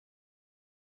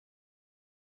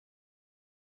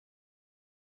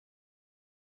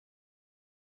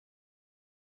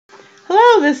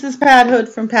Hello, this is Pat Hood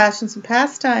from Passions and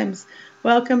Pastimes.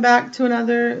 Welcome back to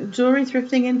another Jewelry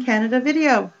Thrifting in Canada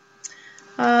video.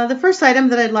 The first item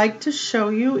that I'd like to show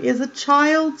you is a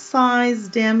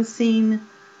child-sized Damascene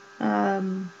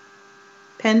pendant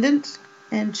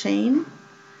and chain.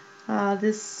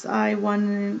 This I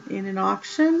won in an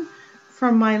auction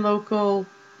from my local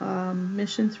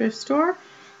Mission thrift store.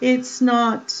 It's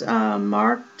not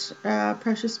marked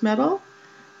precious metal.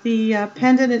 The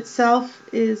pendant itself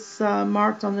is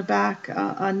marked on the back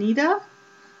Anita.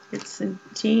 It's in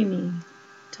teeny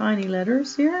tiny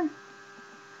letters here.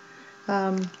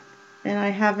 And I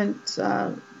haven't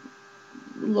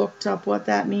looked up what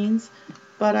that means,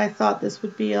 but I thought this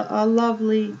would be a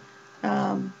lovely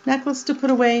necklace to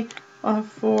put away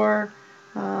for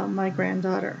my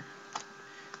granddaughter.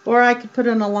 Or I could put it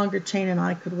on a longer chain and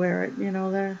I could wear it. You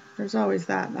know, there's always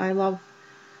that.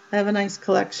 I have a nice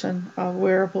collection of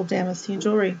wearable Damascene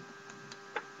jewelry.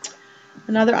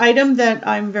 Another item that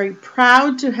I'm very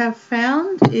proud to have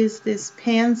found is this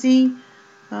pansy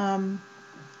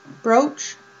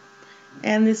brooch.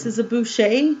 And this is a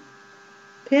Boucher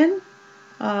pin.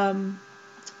 It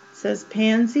says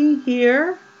pansy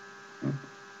here.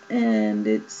 And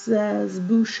it says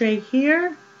Boucher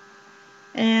here.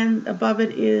 And above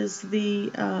it is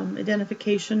the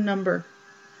identification number.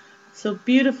 So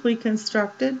beautifully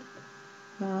constructed,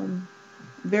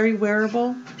 very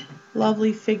wearable,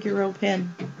 lovely figurine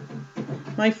pin.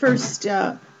 My first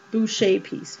Boucher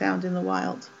piece found in the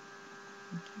wild.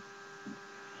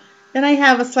 Then I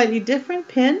have a slightly different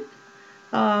pin,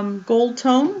 gold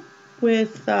tone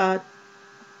with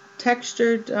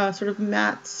textured sort of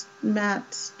matte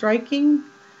striking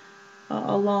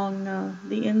along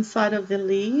the inside of the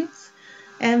leaves.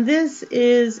 And this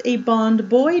is a Bond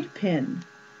Boyd pin.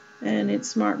 And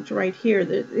it's marked right here.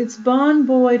 It's Bond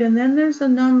Boyd, and then there's a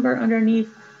number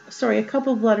underneath. Sorry, a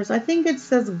couple of letters. I think it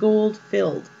says gold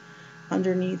filled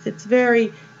underneath.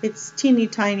 It's teeny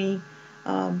tiny.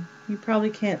 You probably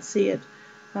can't see it.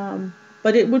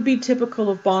 But it would be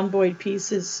typical of Bond Boyd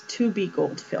pieces to be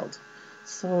gold filled.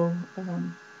 So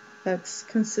that's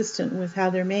consistent with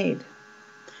how they're made.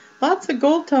 Lots of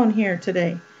gold tone here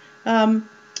today. Then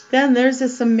there's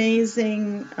this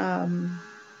amazing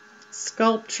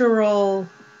sculptural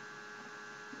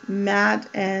matte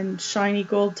and shiny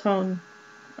gold tone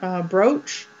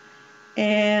brooch,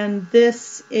 and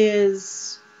this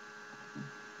is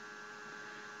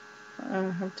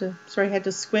I had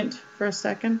to squint for a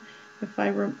second. If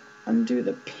I undo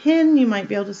the pin, you might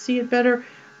be able to see it better.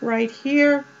 Right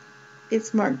here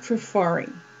it's marked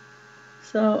Trifari,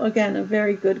 so again a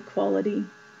very good quality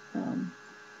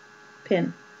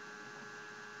pin.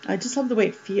 I just love the way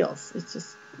it feels. It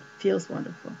just feels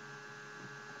wonderful.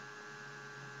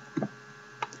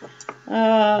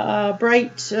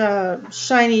 Bright,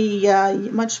 shiny,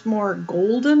 much more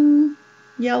golden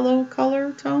yellow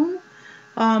color tone.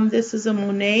 This is a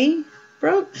Monet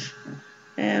brooch,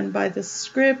 and by the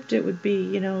script it would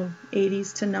be,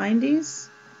 80s to 90s.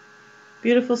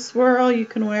 Beautiful swirl. You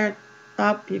can wear it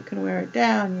up, you can wear it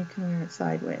down, you can wear it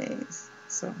sideways.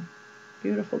 So,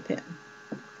 beautiful pin.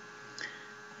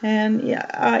 And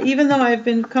yeah, even though I've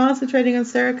been concentrating on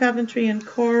Sarah Coventry and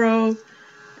Coro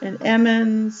and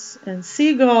Emmons and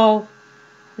Seagull,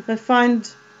 if I find,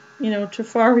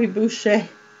 Trifari, Boucher,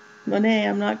 Monet,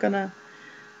 I'm not going to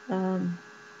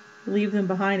leave them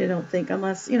behind, I don't think,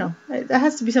 unless, it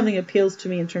has to be something that appeals to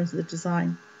me in terms of the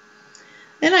design.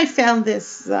 And I found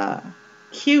this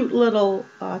cute little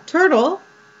turtle,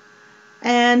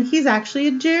 and he's actually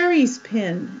a Gerrys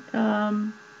pin.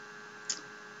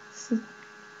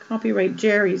 Copyright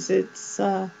Gerrys. It's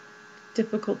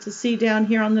difficult to see down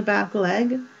here on the back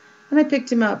leg. And I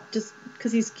picked him up just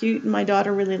because he's cute, and my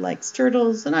daughter really likes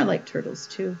turtles, and I like turtles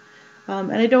too.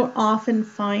 And I don't often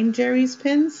find Gerrys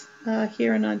pins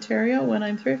here in Ontario when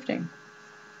I'm thrifting.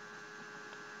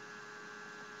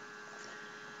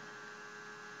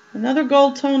 Another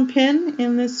gold tone pin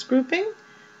in this grouping.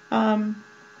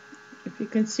 If you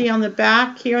can see on the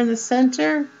back here in the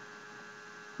center,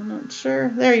 I'm not sure.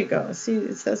 There you go. See,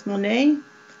 it says Monet.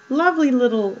 Lovely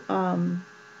little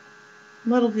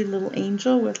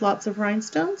angel with lots of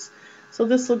rhinestones. So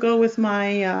this will go with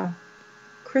my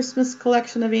Christmas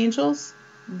collection of angels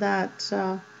that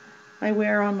I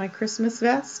wear on my Christmas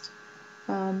vest.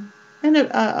 And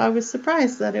I was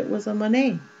surprised that it was a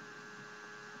Monet.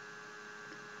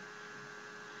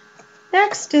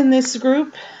 Next in this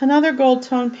group, another gold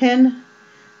tone pin.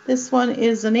 This one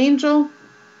is an angel.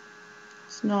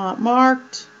 It's not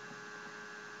marked,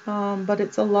 but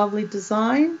it's a lovely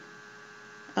design.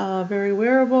 Very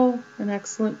wearable, in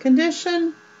excellent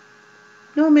condition.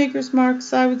 No maker's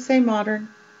marks, I would say modern.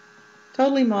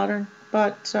 Totally modern,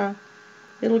 but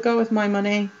it'll go with my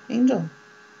Monet angel.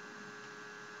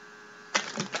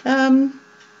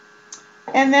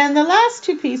 And then the last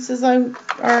two pieces are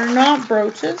not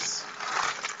brooches.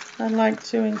 I'd like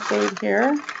to include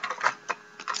here.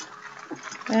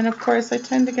 And of course I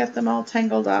tend to get them all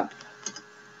tangled up.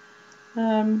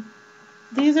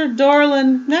 These are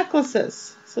Dorland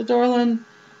necklaces. So Dorland,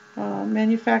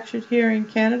 manufactured here in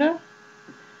Canada.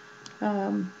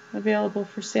 Available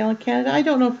for sale in Canada. I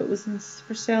don't know if it was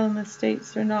for sale in the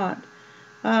States or not.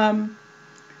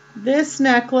 This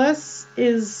necklace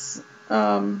is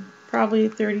probably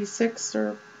 36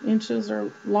 inches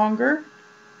or longer.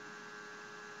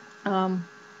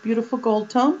 Beautiful gold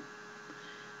tone.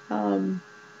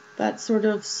 That sort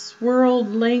of swirled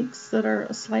links that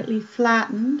are slightly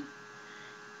flattened.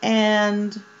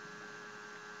 And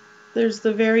there's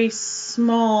the very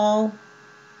small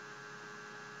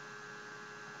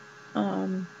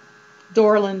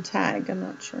Dorland tag. I'm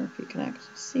not sure if you can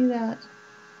actually see that.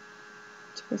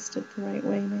 Twist it the right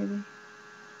way maybe.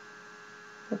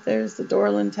 But there's the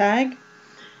Dorland tag.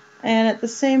 And at the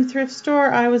same thrift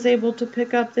store I was able to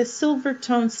pick up this silver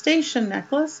tone station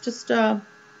necklace. Just a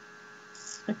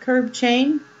curved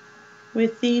chain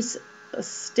with these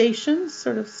stations,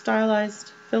 sort of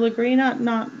stylized filigree.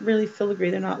 Not really filigree,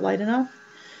 they're not light enough.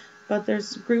 But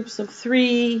there's groups of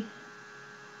 3,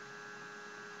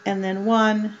 and then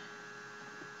 1,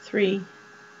 3,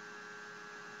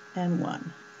 and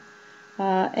 1.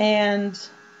 And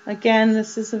again,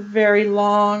 this is a very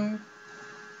long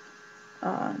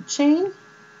chain.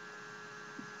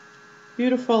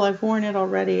 Beautiful. I've worn it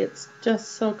already. It's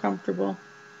just so comfortable.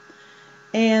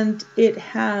 And it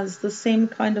has the same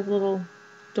kind of little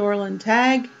Dorland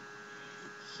tag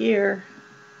here,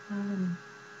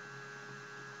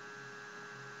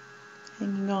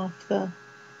 hanging off the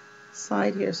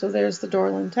side here. So there's the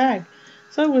Dorland tag.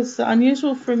 So it was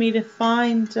unusual for me to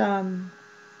find 2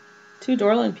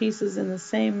 Dorland pieces in the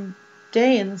same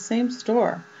day in the same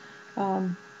store,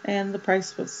 and the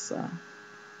price was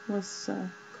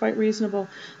quite reasonable.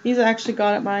 These I actually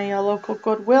got at my local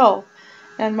Goodwill,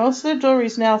 and most of the jewelry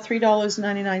is now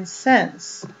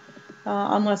 $3.99,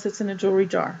 unless it's in a jewelry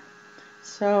jar.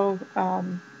 So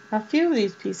a few of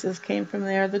these pieces came from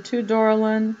there. The 2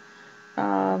 Dorland,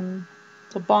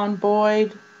 the Bon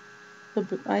Boyd,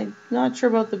 I'm not sure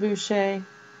about the Boucher,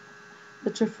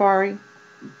 the Trifari.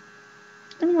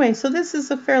 Anyway, so this is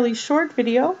a fairly short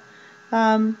video,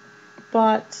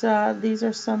 but these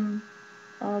are some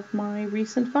of my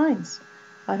recent finds.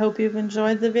 I hope you've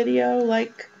enjoyed the video.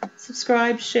 Like,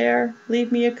 subscribe, share,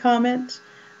 leave me a comment,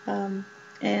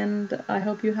 and I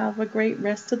hope you have a great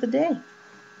rest of the day.